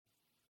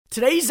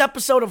Today's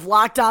episode of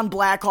Locked On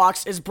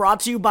Blackhawks is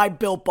brought to you by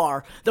Built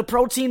Bar, the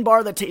protein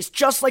bar that tastes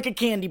just like a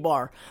candy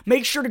bar.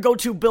 Make sure to go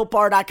to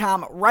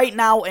BuiltBar.com right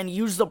now and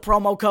use the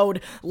promo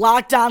code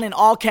LOCKEDON in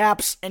all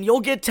caps, and you'll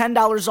get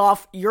 $10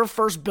 off your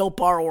first Built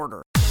Bar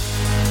order.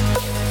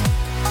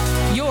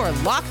 You're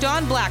Locked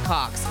On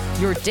Blackhawks,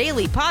 your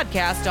daily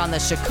podcast on the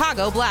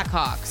Chicago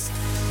Blackhawks.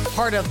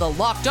 Part of the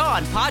Locked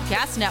On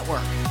Podcast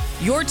Network,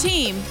 your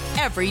team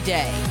every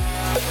day.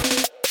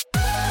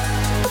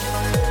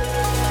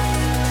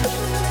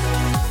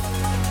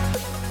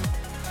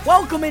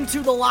 Welcome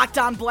into the Locked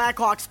On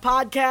Blackhawks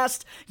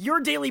podcast, your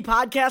daily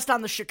podcast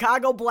on the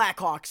Chicago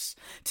Blackhawks.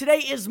 Today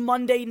is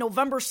Monday,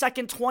 November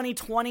 2nd,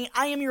 2020.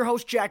 I am your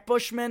host, Jack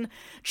Bushman.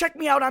 Check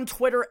me out on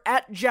Twitter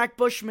at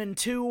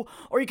JackBushman2,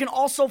 or you can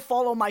also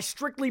follow my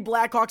Strictly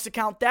Blackhawks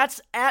account. That's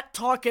at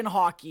Talkin'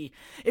 Hockey.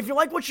 If you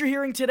like what you're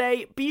hearing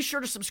today, be sure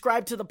to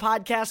subscribe to the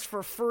podcast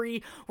for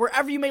free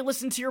wherever you may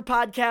listen to your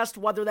podcast,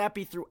 whether that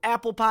be through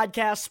Apple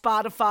Podcasts,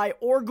 Spotify,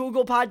 or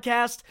Google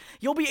Podcast.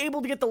 You'll be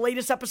able to get the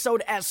latest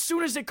episode as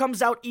soon as it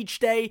comes out each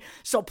day,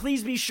 so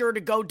please be sure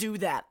to go do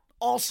that.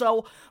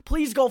 Also,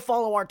 please go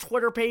follow our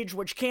Twitter page,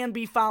 which can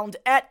be found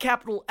at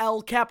capital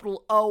L,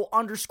 capital O,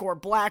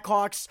 _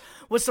 Blackhawks,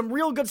 with some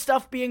real good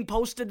stuff being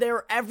posted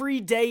there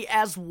every day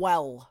as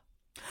well.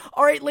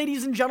 Alright,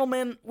 ladies and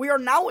gentlemen, we are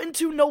now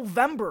into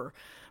November.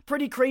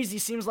 Pretty crazy,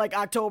 seems like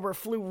October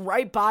flew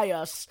right by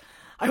us.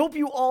 I hope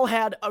you all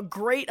had a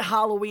great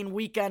Halloween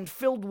weekend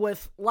filled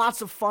with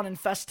lots of fun and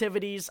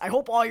festivities. I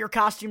hope all your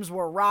costumes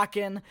were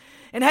rockin'.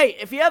 And hey,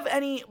 if you have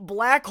any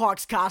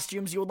Blackhawks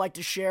costumes you would like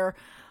to share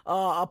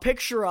a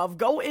picture of,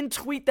 go and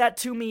tweet that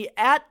to me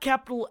at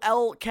capital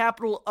L,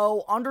 capital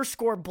O,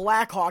 _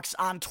 Blackhawks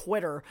on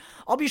Twitter.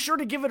 I'll be sure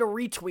to give it a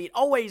retweet.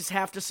 Always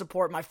have to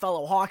support my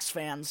fellow Hawks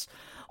fans.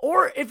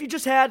 Or if you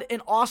just had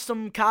an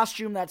awesome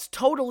costume that's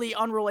totally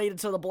unrelated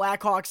to the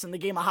Blackhawks and the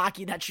game of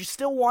hockey that you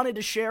still wanted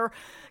to share,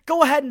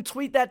 go ahead and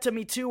tweet that to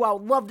me too. I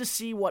would love to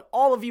see what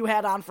all of you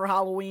had on for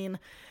Halloween.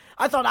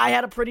 I thought I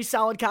had a pretty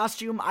solid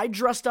costume. I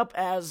dressed up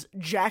as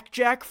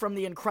Jack from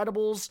The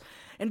Incredibles.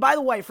 And by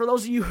the way, for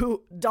those of you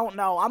who don't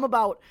know, I'm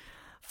about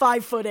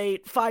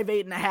 5'8",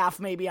 5'8.5"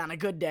 maybe on a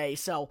good day.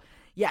 So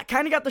yeah,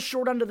 kind of got the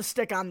short end of the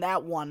stick on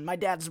that one. My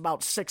dad's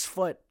about 6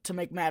 foot to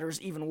make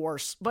matters even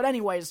worse. But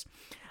anyways,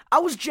 I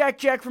was Jack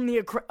from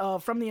the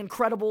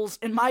Incredibles,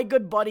 and my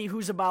good buddy,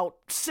 who's about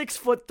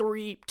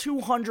 6'3",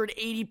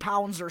 280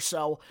 pounds or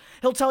so.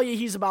 He'll tell you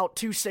he's about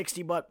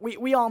 260, but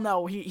we all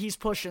know he's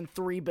pushing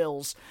 3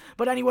 bills.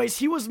 But anyways,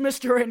 he was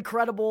Mr.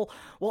 Incredible.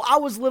 Well, I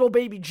was little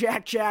baby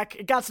Jack.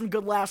 It got some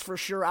good laughs for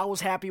sure. I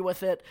was happy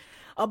with it.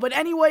 But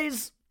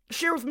anyways,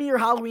 share with me your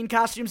Halloween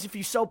costumes if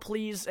you so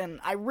please, and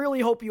I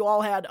really hope you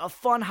all had a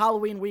fun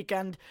Halloween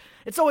weekend.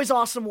 It's always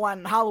awesome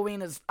when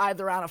Halloween is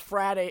either on a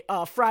Friday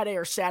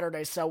or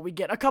Saturday, so we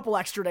get a couple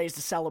extra days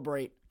to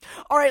celebrate.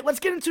 Alright, let's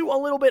get into a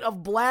little bit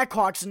of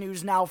Blackhawks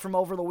news now from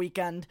over the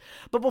weekend.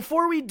 But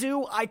before we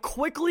do, I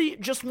quickly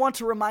just want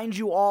to remind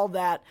you all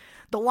that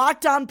the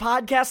Locked On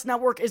Podcast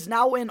Network is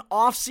now in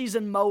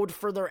off-season mode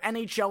for their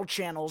NHL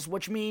channels,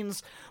 which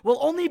means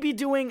we'll only be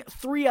doing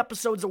 3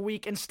 episodes a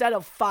week instead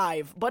of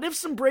 5. But if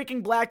some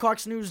breaking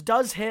Blackhawks news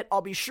does hit,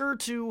 I'll be sure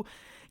to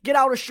get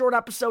out a short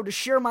episode to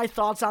share my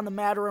thoughts on the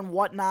matter and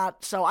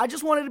whatnot. So I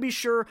just wanted to be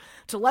sure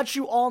to let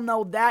you all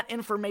know that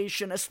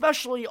information,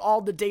 especially all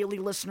the daily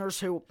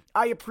listeners who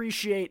I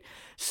appreciate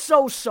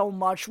so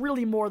much,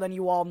 really more than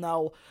you all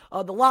know.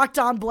 The Locked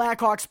On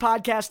Blackhawks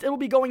podcast, it'll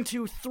be going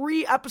to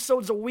 3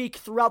 episodes a week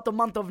throughout the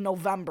month of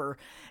November.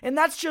 And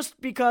that's just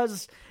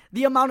because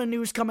the amount of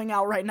news coming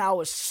out right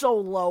now is so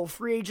low.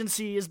 Free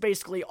agency is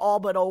basically all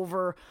but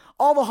over.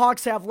 All the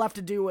Hawks have left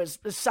to do is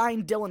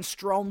sign Dylan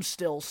Strome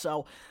still,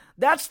 so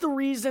that's the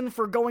reason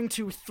for going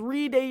to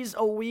 3 days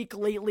a week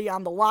lately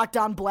on the Locked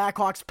On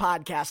Blackhawks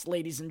podcast,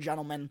 ladies and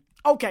gentlemen.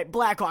 Okay,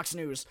 Blackhawks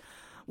news.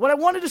 What I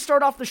wanted to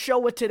start off the show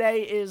with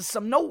today is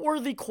some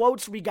noteworthy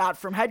quotes we got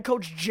from head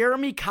coach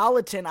Jeremy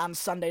Colliton on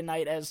Sunday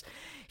night as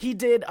he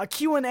did a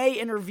Q&A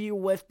interview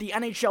with the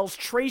NHL's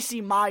Tracy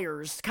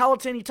Myers.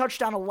 Colliton, he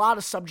touched on a lot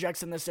of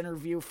subjects in this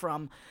interview,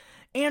 from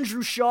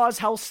Andrew Shaw's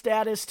health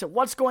status to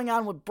what's going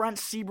on with Brent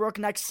Seabrook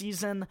next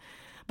season.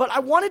 But what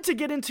I wanted to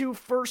get into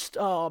first,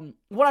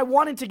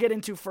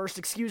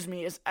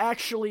 is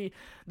actually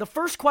the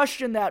first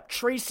question that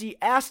Tracy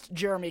asked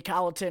Jeremy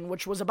Colliton,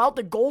 which was about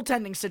the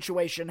goaltending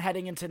situation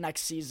heading into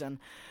next season.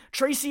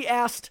 Tracy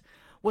asked,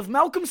 with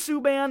Malcolm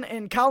Subban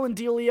and Colin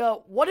Delia,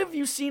 what have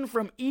you seen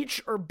from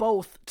each or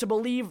both to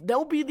believe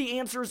they'll be the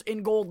answers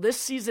in goal this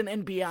season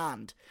and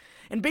beyond?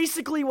 And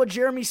basically what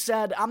Jeremy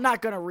said, I'm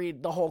not going to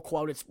read the whole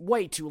quote, it's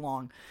way too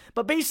long.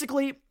 But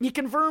basically, he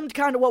confirmed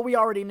kind of what we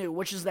already knew,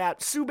 which is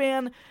that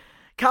Subban,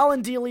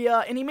 Colin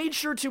Delia, and he made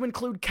sure to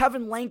include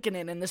Kevin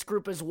Lankinen in this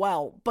group as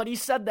well. But he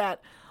said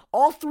that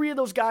all 3 of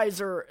those guys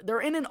they're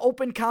in an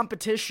open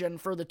competition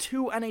for the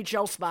 2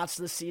 NHL spots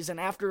this season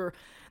after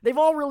they've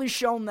all really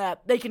shown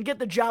that they can get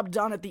the job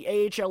done at the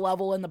AHL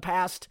level in the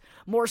past.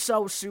 More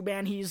so,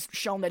 Subban, he's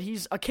shown that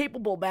he's a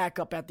capable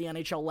backup at the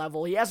NHL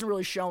level. He hasn't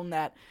really shown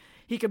that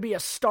he could be a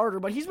starter,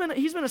 but he's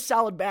been a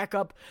solid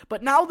backup.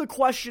 But now the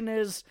question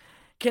is,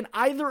 can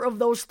either of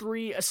those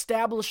three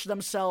establish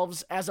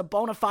themselves as a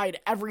bona fide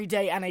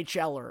everyday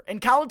NHLer?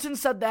 And Colliton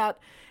said that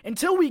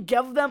until we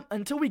give them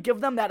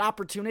that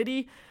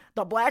opportunity,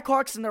 the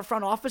Blackhawks in their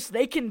front office,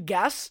 they can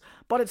guess,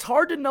 but it's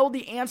hard to know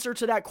the answer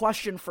to that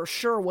question for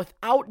sure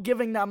without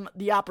giving them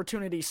the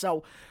opportunity.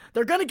 So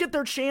they're going to get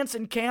their chance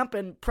in camp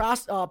and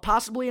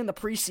possibly in the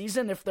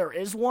preseason, if there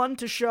is one,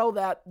 to show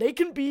that they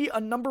can be a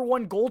number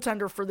one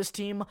goaltender for this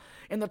team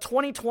in the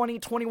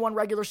 2020-21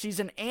 regular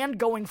season and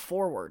going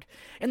forward.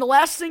 And the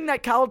last thing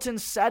that Colliton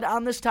said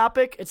on this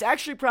topic, it's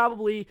actually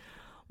probably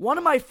one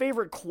of my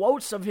favorite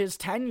quotes of his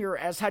tenure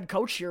as head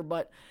coach here,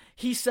 but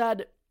he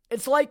said,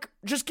 "It's like,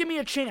 just give me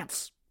a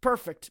chance.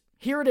 Perfect.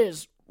 Here it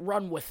is.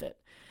 Run with it."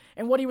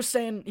 And what he was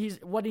saying,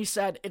 he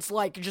said, it's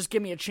like, just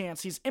give me a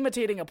chance. He's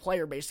imitating a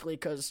player, basically,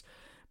 because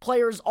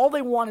players, all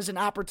they want is an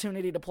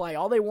opportunity to play.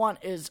 All they want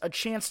is a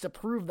chance to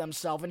prove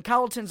themselves. And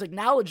Colliton's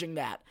acknowledging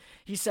that.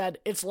 He said,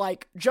 it's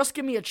like, just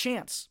give me a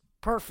chance.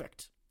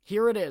 Perfect.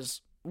 Here it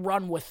is.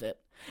 Run with it.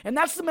 And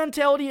that's the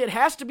mentality it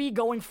has to be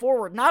going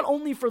forward, not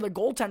only for the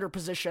goaltender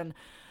position,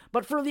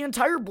 but for the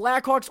entire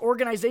Blackhawks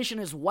organization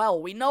as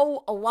well. We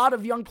know a lot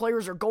of young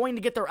players are going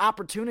to get their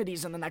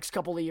opportunities in the next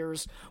couple of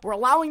years. We're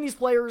allowing these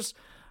players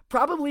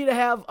probably to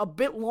have a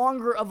bit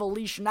longer of a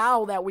leash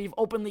now that we've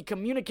openly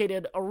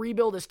communicated a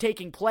rebuild is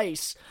taking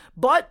place.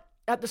 But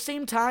at the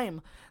same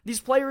time, these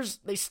players,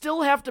 they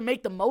still have to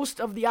make the most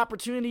of the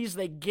opportunities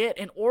they get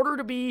in order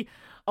to be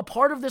a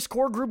part of this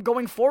core group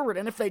going forward.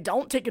 And if they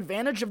don't take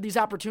advantage of these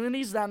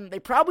opportunities, then they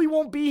probably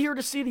won't be here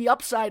to see the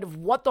upside of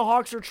what the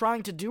Hawks are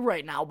trying to do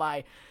right now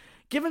by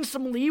giving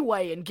some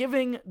leeway and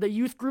giving the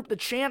youth group the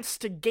chance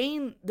to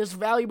gain this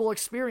valuable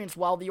experience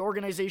while the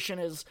organization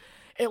is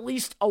at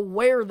least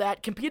aware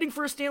that competing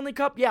for a Stanley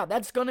Cup, yeah,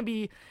 that's going to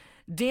be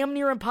damn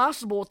near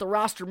impossible with the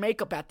roster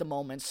makeup at the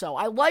moment. So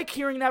I like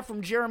hearing that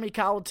from Jeremy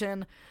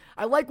Colliton.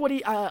 I liked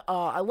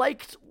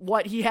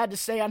what he had to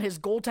say on his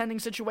goaltending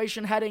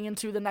situation heading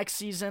into the next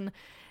season.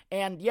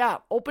 And yeah,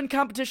 open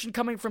competition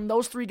coming from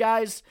those three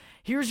guys.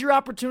 Here's your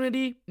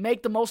opportunity.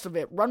 Make the most of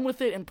it. Run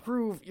with it and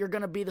prove you're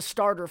going to be the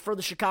starter for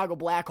the Chicago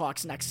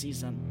Blackhawks next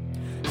season.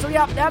 So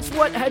yeah, that's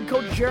what head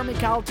coach Jeremy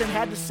Colliton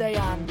had to say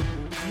on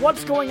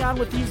what's going on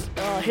with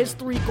his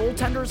three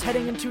goaltenders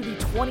heading into the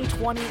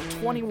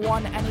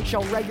 2020-21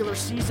 NHL regular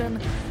season.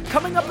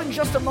 Coming up in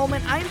just a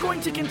moment, I'm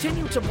going to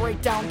continue to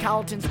break down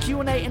Colliton's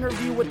Q&A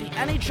interview with the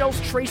NHL's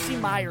Tracy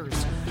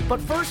Myers. But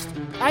first,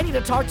 I need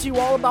to talk to you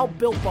all about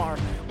Built Bar,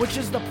 which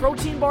is the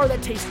protein bar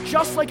that tastes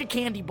just like a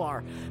candy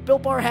bar.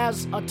 Built Bar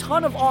has a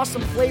ton of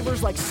awesome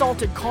flavors like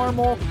salted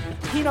caramel,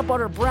 peanut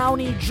butter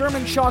brownie,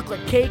 German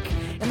chocolate cake,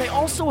 and they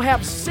also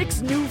have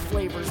 6 new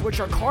flavors,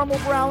 which are caramel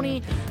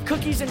brownie,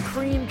 cookies and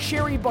cream,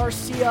 cherry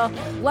barcia,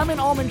 lemon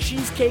almond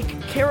cheesecake,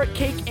 carrot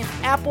cake, and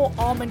apple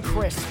almond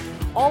crisp.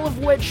 All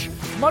of which,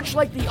 much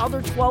like the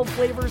other 12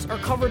 flavors, are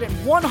covered in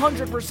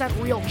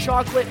 100% real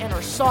chocolate and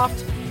are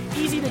soft,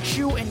 easy to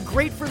chew, and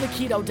great for the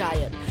keto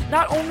diet.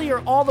 Not only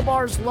are all the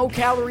bars low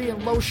calorie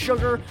and low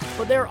sugar,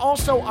 but they're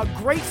also a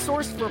great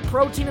source for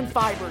protein and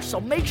fiber. So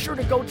make sure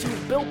to go to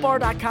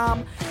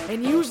BuiltBar.com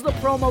and use the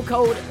promo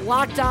code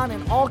LOCKEDON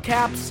in all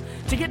caps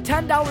to get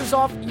 $10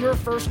 off your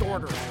first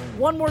order.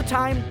 One more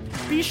time,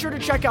 be sure to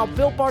check out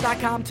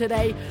BuiltBar.com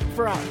today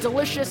for a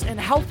delicious and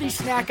healthy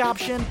snack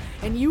option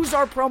and use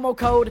our promo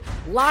code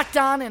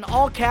LOCKEDON in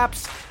all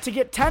caps to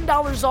get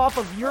 $10 off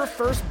of your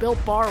first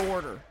Built Bar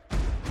order.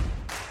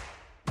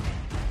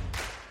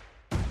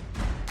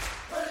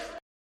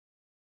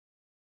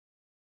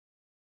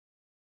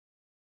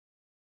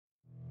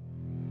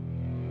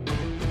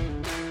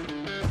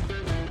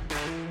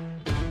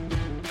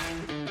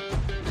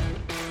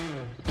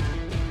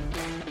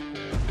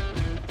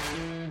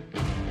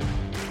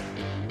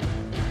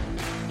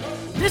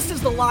 This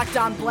is the Locked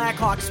On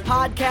Blackhawks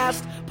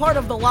podcast, part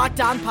of the Locked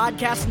On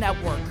Podcast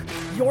Network.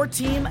 Your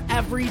team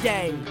every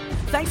day.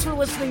 Thanks for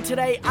listening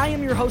today. I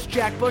am your host,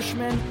 Jack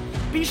Bushman.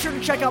 Be sure to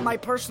check out my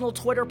personal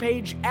Twitter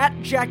page at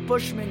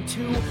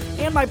JackBushman2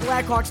 and my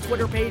Blackhawks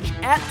Twitter page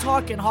at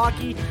Talkin'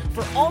 Hockey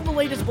for all the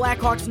latest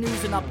Blackhawks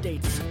news and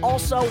updates.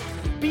 Also,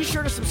 be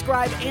sure to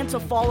subscribe and to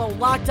follow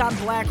Locked On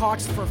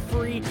Blackhawks for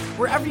free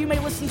wherever you may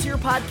listen to your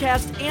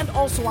podcast and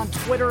also on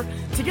Twitter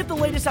to get the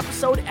latest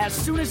episode as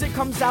soon as it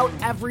comes out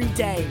every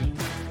day.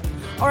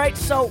 Alright,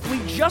 so we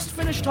just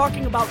finished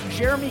talking about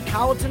Jeremy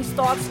Colliton's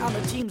thoughts on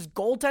the team's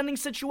goaltending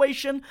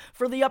situation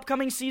for the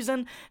upcoming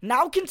season.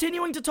 Now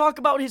continuing to talk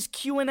about his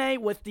Q&A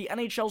with the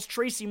NHL's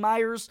Tracy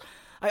Myers.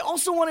 I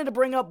also wanted to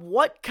bring up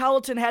what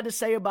Colliton had to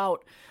say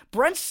about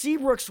Brent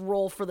Seabrook's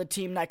role for the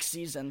team next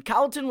season.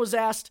 Colliton was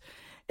asked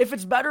if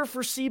it's better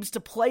for Siebes to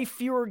play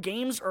fewer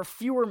games or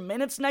fewer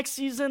minutes next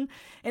season,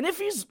 and if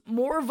he's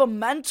more of a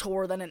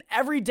mentor than an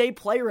everyday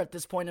player at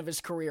this point of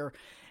his career.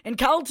 And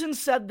Colliton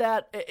said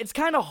that it's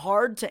kind of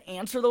hard to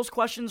answer those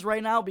questions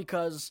right now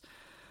because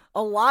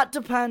a lot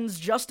depends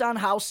just on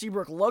how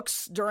Seabrook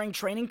looks during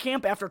training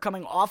camp after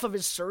coming off of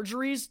his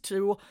surgeries,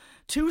 two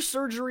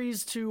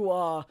surgeries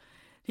to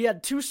He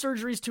had 2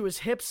 surgeries to his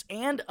hips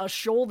and a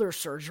shoulder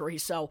surgery,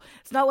 so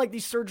it's not like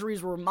these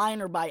surgeries were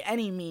minor by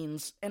any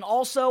means. And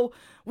also,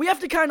 we have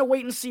to kind of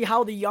wait and see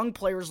how the young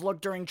players look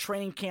during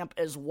training camp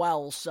as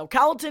well. So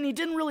Colliton, he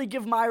didn't really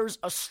give Myers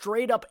a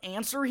straight-up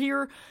answer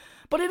here,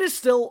 but it is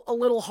still a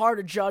little hard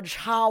to judge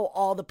how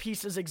all the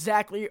pieces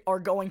exactly are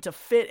going to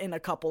fit in a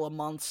couple of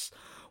months.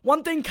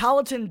 One thing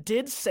Colliton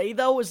did say,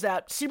 though, is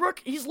that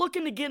Seabrook, he's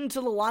looking to get into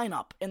the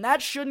lineup, and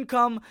that shouldn't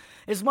come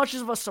as much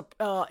of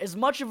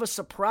a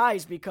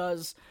surprise,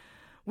 because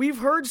we've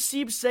heard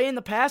Seab say in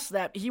the past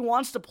that he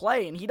wants to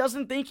play, and he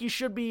doesn't think he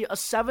should be a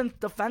 7th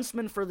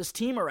defenseman for this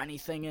team or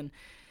anything, and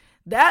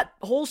that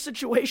whole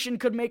situation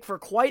could make for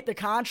quite the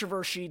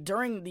controversy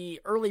during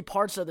the early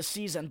parts of the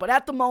season. But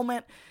at the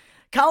moment,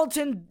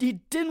 Colliton, he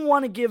didn't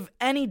want to give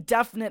any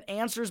definite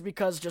answers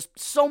because just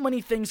so many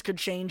things could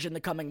change in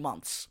the coming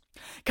months.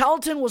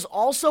 Colliton was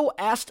also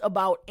asked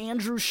about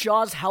Andrew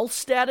Shaw's health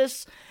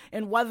status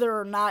and whether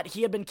or not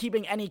he had been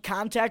keeping any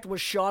contact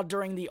with Shaw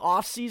during the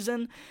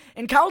offseason.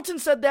 And Colliton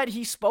said that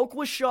he spoke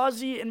with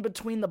Shawzy in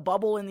between the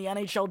bubble and the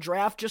NHL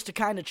draft just to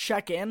kind of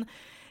check in.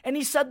 And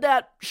he said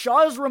that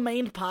Shaw has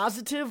remained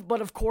positive,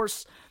 but of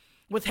course,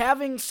 with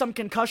having some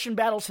concussion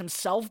battles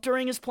himself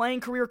during his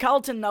playing career,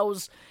 Colliton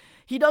knows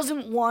he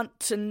doesn't want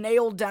to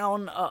nail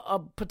down a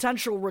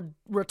potential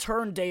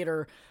return date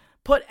or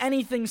put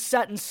anything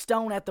set in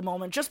stone at the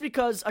moment, just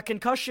because a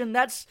concussion,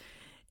 that's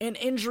an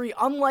injury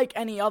unlike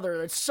any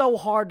other. It's so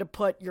hard to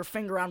put your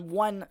finger on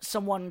when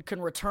someone can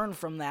return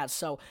from that.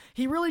 So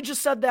he really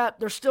just said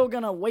that they're still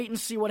going to wait and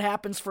see what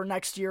happens for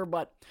next year,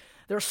 but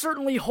they're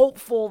certainly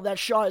hopeful that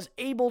Shaw is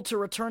able to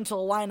return to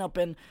the lineup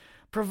and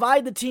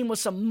provide the team with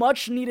some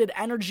much-needed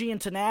energy and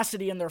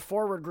tenacity in their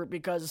forward group,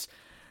 because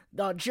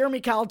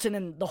Jeremy Colliton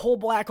and the whole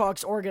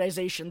Blackhawks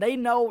organization, they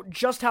know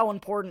just how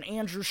important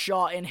Andrew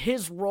Shaw and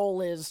his role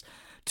is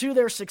to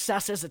their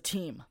success as a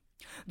team.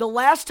 The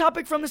last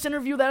topic from this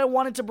interview that I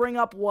wanted to bring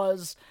up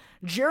was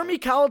Jeremy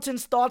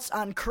Colliton's thoughts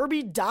on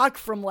Kirby Dach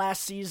from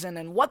last season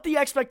and what the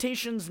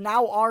expectations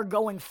now are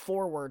going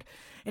forward.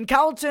 And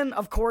Colliton,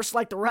 of course,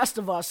 like the rest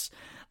of us,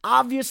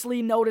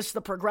 obviously noticed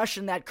the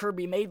progression that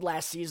Kirby made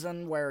last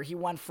season, where he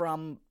went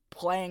from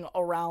playing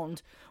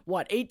around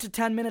 8 to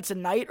 10 minutes a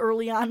night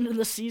early on in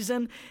the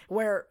season,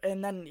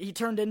 and then he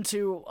turned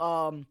into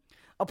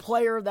a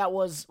player that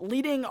was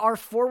leading our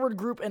forward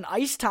group in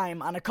ice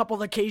time on a couple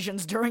of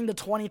occasions during the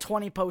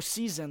 2020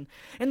 postseason.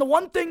 And the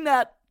one thing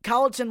that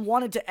Colliton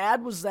wanted to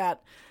add was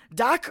that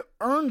Dach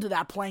earned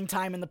that playing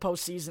time in the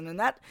postseason, and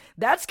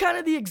that's kind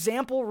of the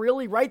example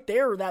really right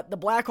there that the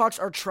Blackhawks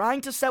are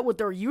trying to set with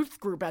their youth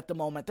group at the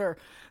moment. They're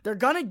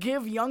going to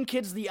give young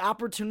kids the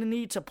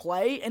opportunity to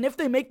play, and if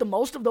they make the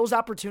most of those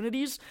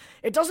opportunities,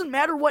 it doesn't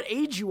matter what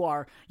age you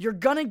are, you're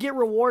going to get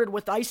rewarded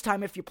with ice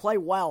time if you play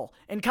well.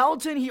 And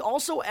Colliton, he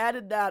also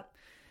added that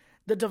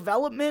the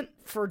development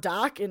for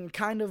Dach, and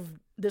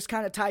this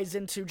kind of ties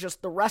into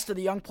just the rest of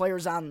the young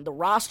players on the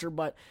roster,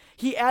 but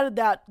he added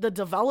that the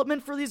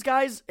development for these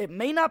guys, it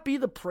may not be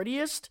the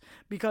prettiest,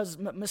 because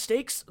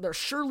mistakes, they're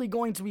surely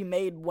going to be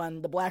made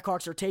when the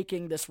Blackhawks are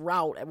taking this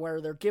route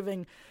where they're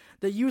giving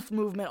the youth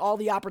movement all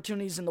the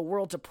opportunities in the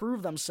world to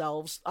prove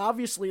themselves.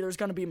 Obviously, there's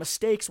going to be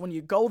mistakes when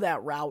you go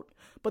that route,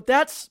 but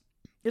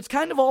it's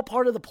kind of all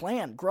part of the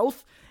plan.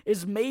 Growth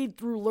is made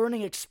through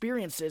learning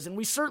experiences, and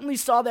we certainly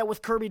saw that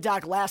with Kirby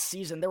Dach last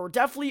season. There were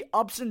definitely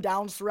ups and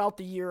downs throughout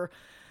the year.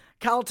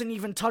 Colliton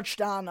even touched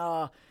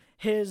on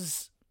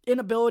his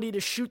inability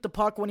to shoot the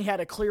puck when he had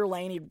a clear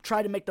lane. He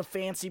tried to make the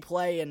fancy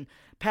play and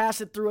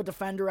pass it through a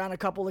defender on a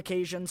couple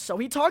occasions. So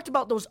he talked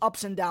about those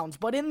ups and downs.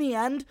 But in the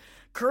end,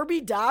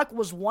 Kirby Dach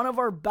was one of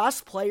our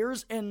best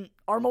players in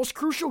our most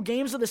crucial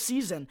games of the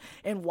season.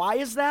 And why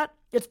is that?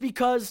 It's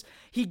because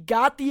he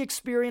got the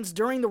experience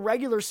during the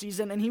regular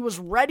season and he was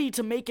ready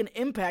to make an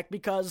impact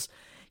because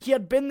he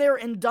had been there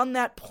and done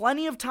that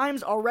plenty of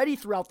times already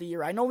throughout the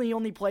year. I know he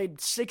only played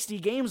 60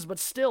 games, but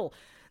still,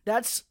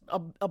 that's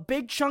a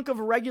big chunk of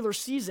a regular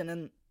season.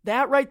 And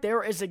that right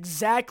there is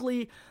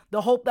exactly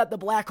the hope that the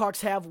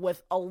Blackhawks have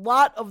with a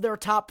lot of their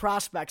top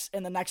prospects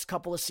in the next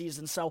couple of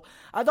seasons. So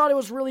I thought it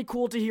was really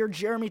cool to hear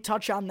Jeremy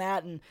touch on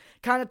that and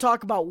kind of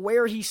talk about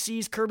where he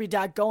sees Kirby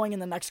Dach going in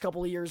the next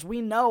couple of years.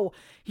 We know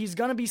he's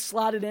going to be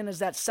slotted in as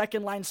that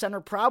second line center,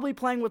 probably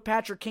playing with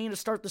Patrick Kane to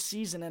start the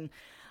season. And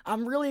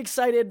I'm really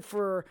excited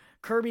for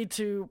Kirby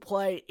to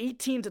play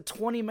 18 to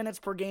 20 minutes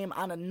per game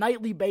on a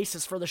nightly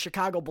basis for the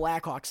Chicago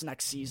Blackhawks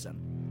next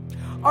season.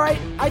 All right,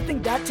 I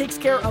think that takes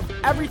care of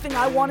everything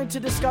I wanted to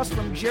discuss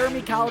from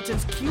Jeremy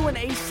Colliton's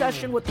Q&A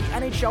session with the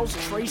NHL's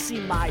Tracy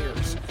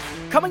Myers.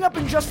 Coming up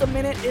in just a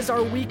minute is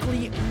our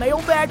weekly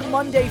Mailbag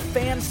Monday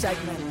fan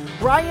segment,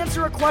 where I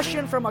answer a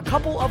question from a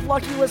couple of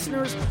lucky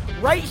listeners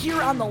right here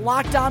on the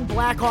Locked On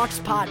Blackhawks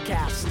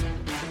podcast.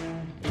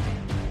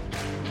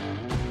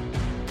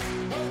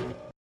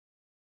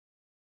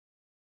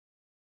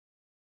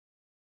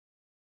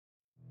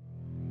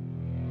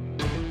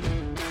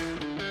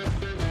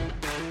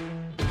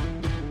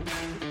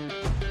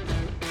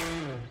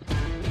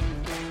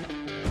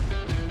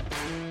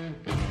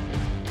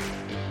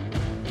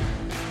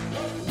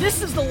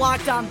 This is the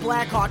Locked On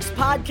Blackhawks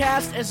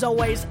podcast. As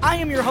always, I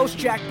am your host,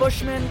 Jack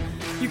Bushman.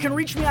 You can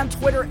reach me on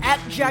Twitter at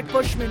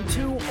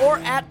JackBushman2 or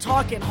at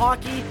Talkin'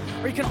 Hockey,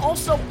 or you can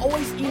also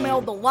always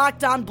email the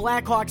Locked On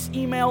Blackhawks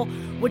email,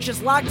 which is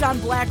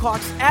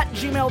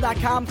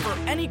lockedonblackhawks@gmail.com for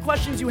any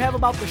questions you have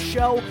about the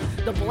show,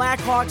 the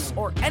Blackhawks,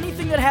 or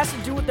anything that has to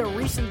do with their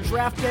recent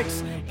draft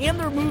picks and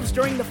their moves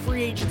during the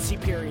free agency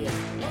period.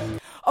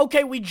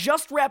 Okay, we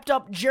just wrapped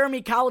up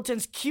Jeremy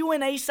Colleton's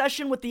Q&A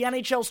session with the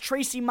NHL's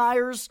Tracy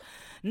Myers.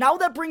 Now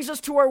that brings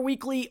us to our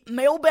weekly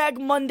Mailbag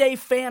Monday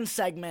fan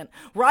segment,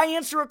 where I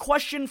answer a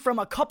question from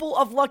a couple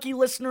of lucky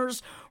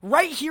listeners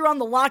right here on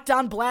the Locked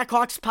On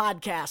Blackhawks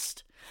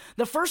podcast.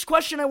 The first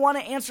question I want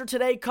to answer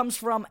today comes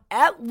from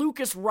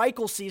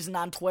 @LucasReichelseason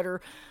on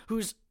Twitter,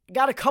 who's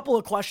got a couple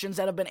of questions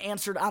that have been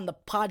answered on the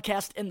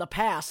podcast in the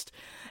past.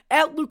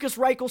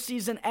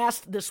 @LucasReichelseason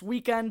asked this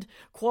weekend,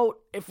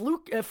 quote, if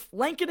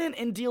Lankinen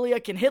and Delia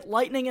can hit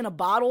lightning in a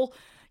bottle,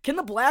 can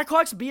the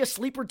Blackhawks be a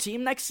sleeper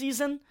team next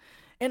season?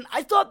 And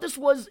I thought this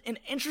was an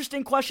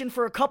interesting question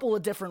for a couple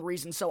of different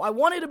reasons, so I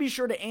wanted to be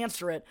sure to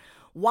answer it.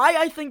 Why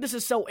I think this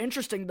is so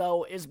interesting,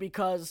 though, is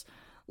because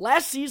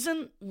last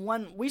season,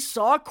 when we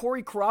saw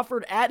Corey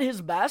Crawford at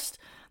his best,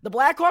 the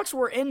Blackhawks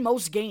were in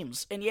most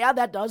games. And yeah,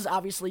 that does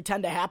obviously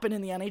tend to happen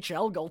in the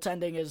NHL.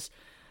 Goaltending is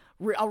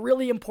a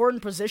really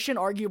important position,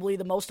 arguably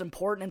the most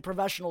important in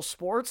professional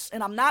sports.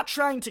 And I'm not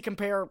trying to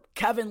compare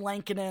Kevin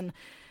Lankinen,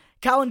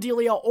 Colin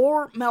Delia,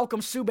 or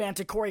Malcolm Subban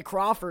to Corey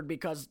Crawford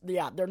because,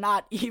 yeah, they're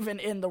not even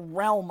in the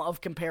realm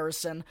of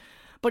comparison.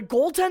 But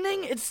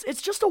goaltending,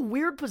 it's just a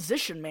weird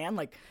position, man.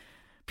 Like,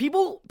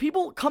 people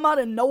come out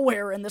of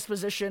nowhere in this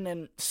position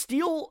and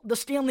steal the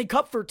Stanley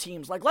Cup for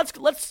teams. Like, let's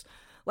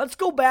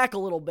go back a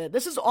little bit.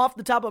 This is off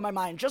the top of my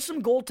mind. Just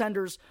some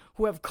goaltenders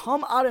who have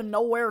come out of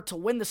nowhere to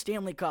win the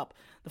Stanley Cup.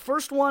 The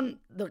first one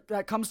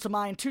that comes to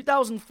mind,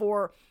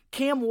 2004,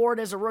 Cam Ward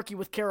as a rookie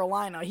with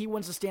Carolina. He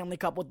wins the Stanley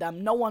Cup with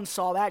them. No one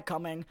saw that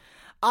coming.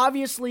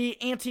 Obviously,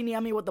 Antti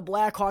Niemi with the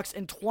Blackhawks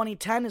in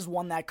 2010 is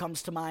one that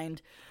comes to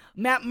mind.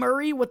 Matt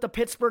Murray with the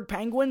Pittsburgh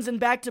Penguins in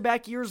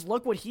back-to-back years.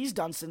 Look what he's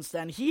done since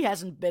then. He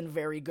hasn't been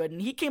very good,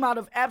 and he came out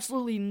of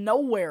absolutely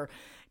nowhere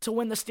to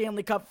win the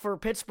Stanley Cup for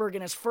Pittsburgh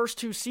in his first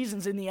 2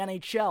 seasons in the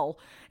NHL.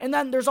 And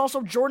then there's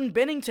also Jordan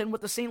Binnington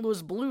with the St.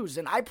 Louis Blues,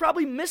 and I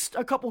probably missed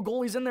a couple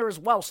goalies in there as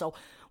well. So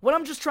what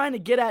I'm just trying to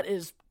get at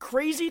is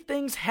crazy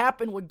things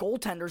happen with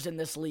goaltenders in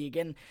this league,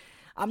 and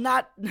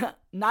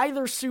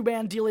neither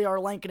Subban, Delia, or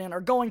Lankinen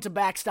are going to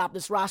backstop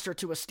this roster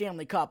to a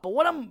Stanley Cup. But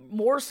what I'm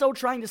more so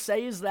trying to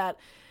say is that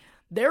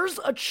there's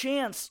a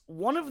chance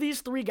one of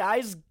these 3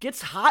 guys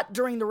gets hot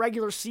during the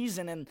regular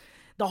season, and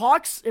the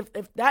Hawks,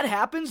 if that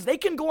happens, they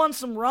can go on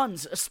some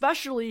runs,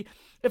 especially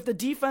if the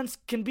defense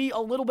can be a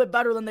little bit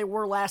better than they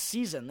were last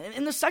season.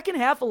 In the second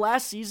half of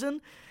last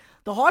season,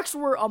 the Hawks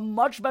were a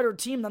much better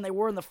team than they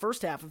were in the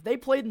first half. If they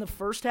played in the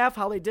first half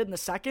how they did in the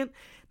second,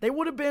 they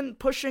would have been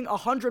pushing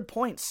 100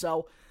 points.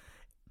 So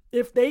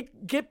if they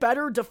get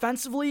better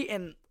defensively,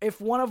 and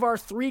if one of our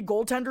 3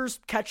 goaltenders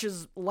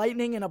catches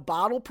lightning in a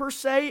bottle per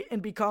se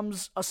and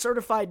becomes a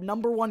certified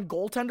number 1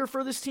 goaltender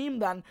for this team,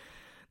 then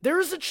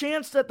there's a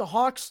chance that the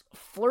Hawks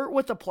flirt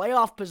with a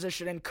playoff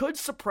position and could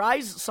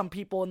surprise some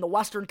people in the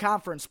Western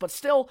Conference. But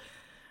still,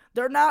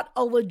 they're not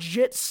a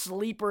legit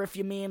sleeper if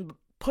you mean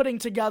putting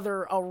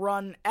together a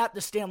run at the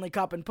Stanley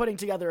Cup and putting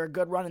together a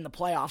good run in the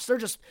playoffs. They're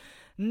just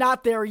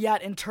not there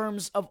yet in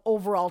terms of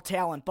overall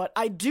talent. But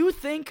I do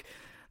think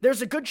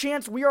there's a good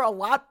chance we are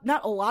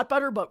not a lot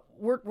better, but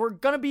we're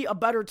going to be a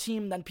better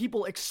team than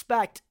people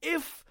expect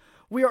if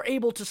we are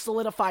able to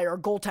solidify our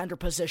goaltender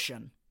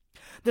position.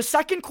 The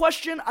second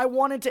question I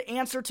wanted to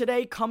answer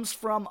today comes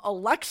from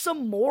Alexa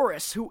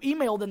Morris, who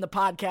emailed in the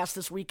podcast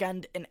this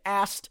weekend and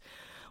asked,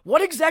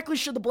 what exactly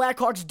should the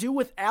Blackhawks do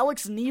with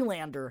Alex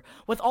Nylander?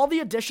 With all the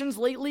additions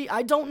lately,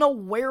 I don't know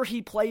where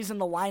he plays in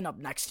the lineup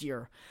next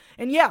year.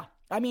 And yeah,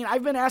 I mean,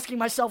 I've been asking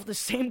myself the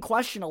same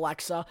question,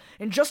 Alexa.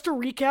 And just to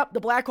recap,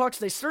 the Blackhawks,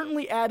 they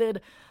certainly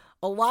added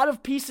a lot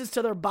of pieces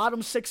to their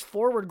bottom 6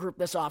 forward group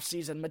this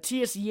offseason.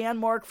 Matthias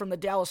Janmark from the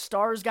Dallas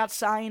Stars got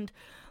signed.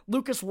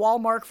 Lucas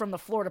Wallmark from the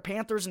Florida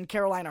Panthers and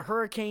Carolina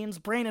Hurricanes.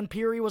 Brandon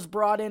Peary was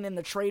brought in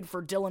the trade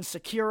for Dylan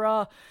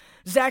Sekura.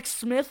 Zach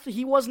Smith,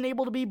 he wasn't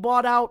able to be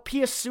bought out.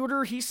 Pia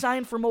Suter, he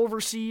signed from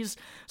overseas.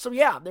 So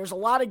yeah, there's a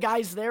lot of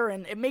guys there,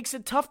 and it makes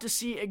it tough to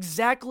see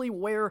exactly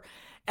where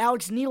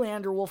Alex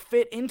Nylander will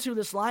fit into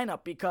this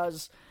lineup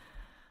because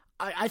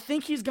I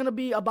think he's going to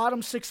be a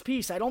bottom 6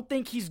 piece. I don't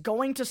think he's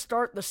going to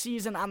start the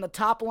season on the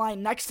top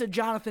line next to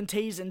Jonathan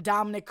Toews and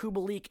Dominic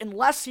Kubalik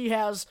unless he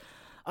has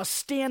a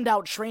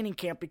standout training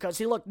camp, because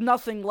he looked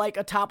nothing like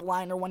a top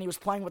liner when he was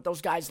playing with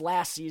those guys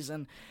last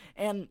season.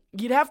 And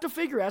you'd have to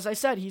figure, as I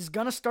said, he's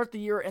going to start the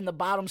year in the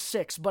bottom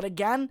 6. But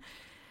again,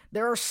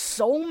 there are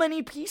so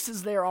many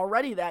pieces there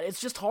already that it's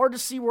just hard to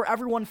see where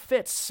everyone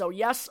fits. So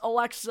yes,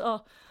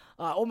 Alexa,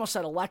 Alexa,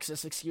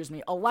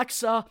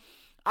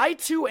 I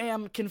too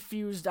am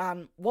confused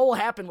on what will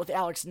happen with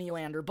Alex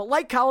Nylander, but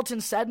like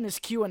Colleton said in his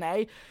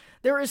Q&A,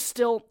 there is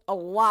still a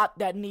lot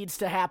that needs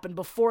to happen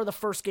before the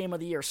first game of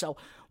the year, so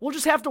we'll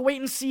just have to wait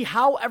and see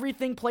how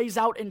everything plays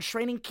out in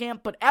training camp,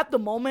 but at the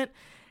moment,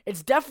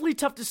 it's definitely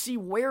tough to see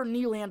where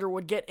Nylander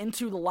would get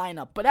into the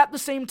lineup, but at the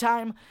same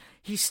time,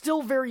 he's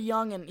still very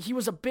young, and he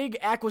was a big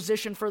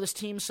acquisition for this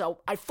team, so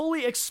I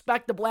fully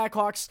expect the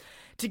Blackhawks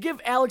to give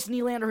Alex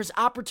Nylander his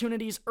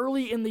opportunities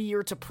early in the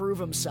year to prove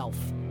himself.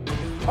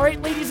 All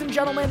right, ladies and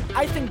gentlemen,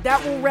 I think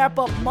that will wrap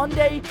up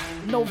Monday,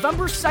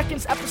 November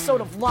 2nd's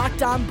episode of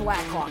Locked On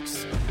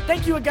Blackhawks.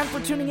 Thank you again for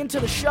tuning into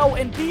the show,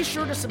 and be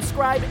sure to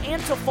subscribe and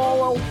to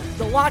follow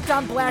the Locked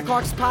On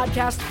Blackhawks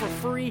podcast for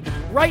free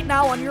right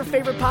now on your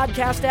favorite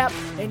podcast app,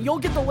 and you'll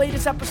get the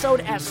latest episode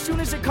as soon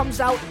as it comes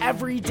out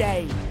every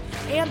day.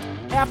 And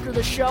after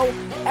the show,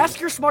 ask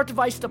your smart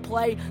device to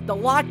play the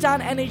Locked On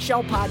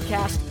NHL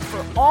podcast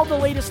for all the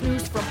latest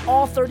news from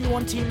all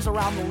 31 teams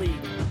around the league.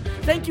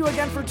 Thank you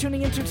again for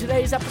tuning into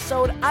today's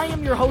episode. I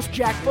am your host,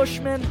 Jack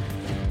Bushman.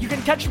 You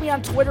can catch me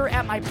on Twitter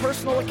at my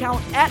personal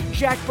account at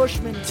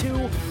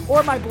JackBushman2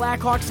 or my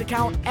Blackhawks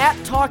account at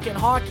Talkin'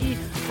 Hockey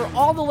for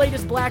all the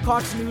latest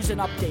Blackhawks news and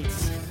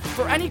updates.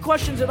 For any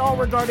questions at all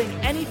regarding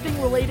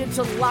anything related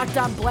to the Locked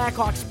On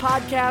Blackhawks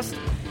podcast,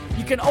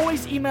 you can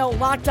always email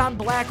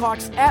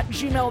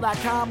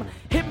lockedonblackhawks@gmail.com,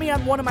 hit me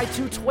on one of my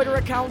 2 Twitter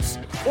accounts,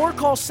 or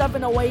call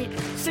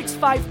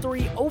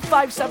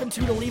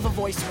 708-653-0572 to leave a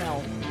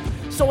voicemail.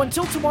 So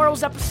until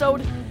tomorrow's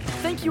episode,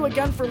 thank you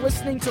again for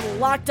listening to the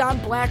Locked On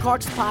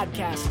Blackhawks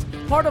podcast,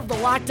 part of the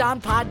Locked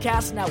On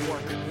Podcast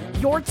Network.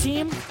 Your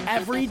team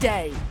every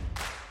day.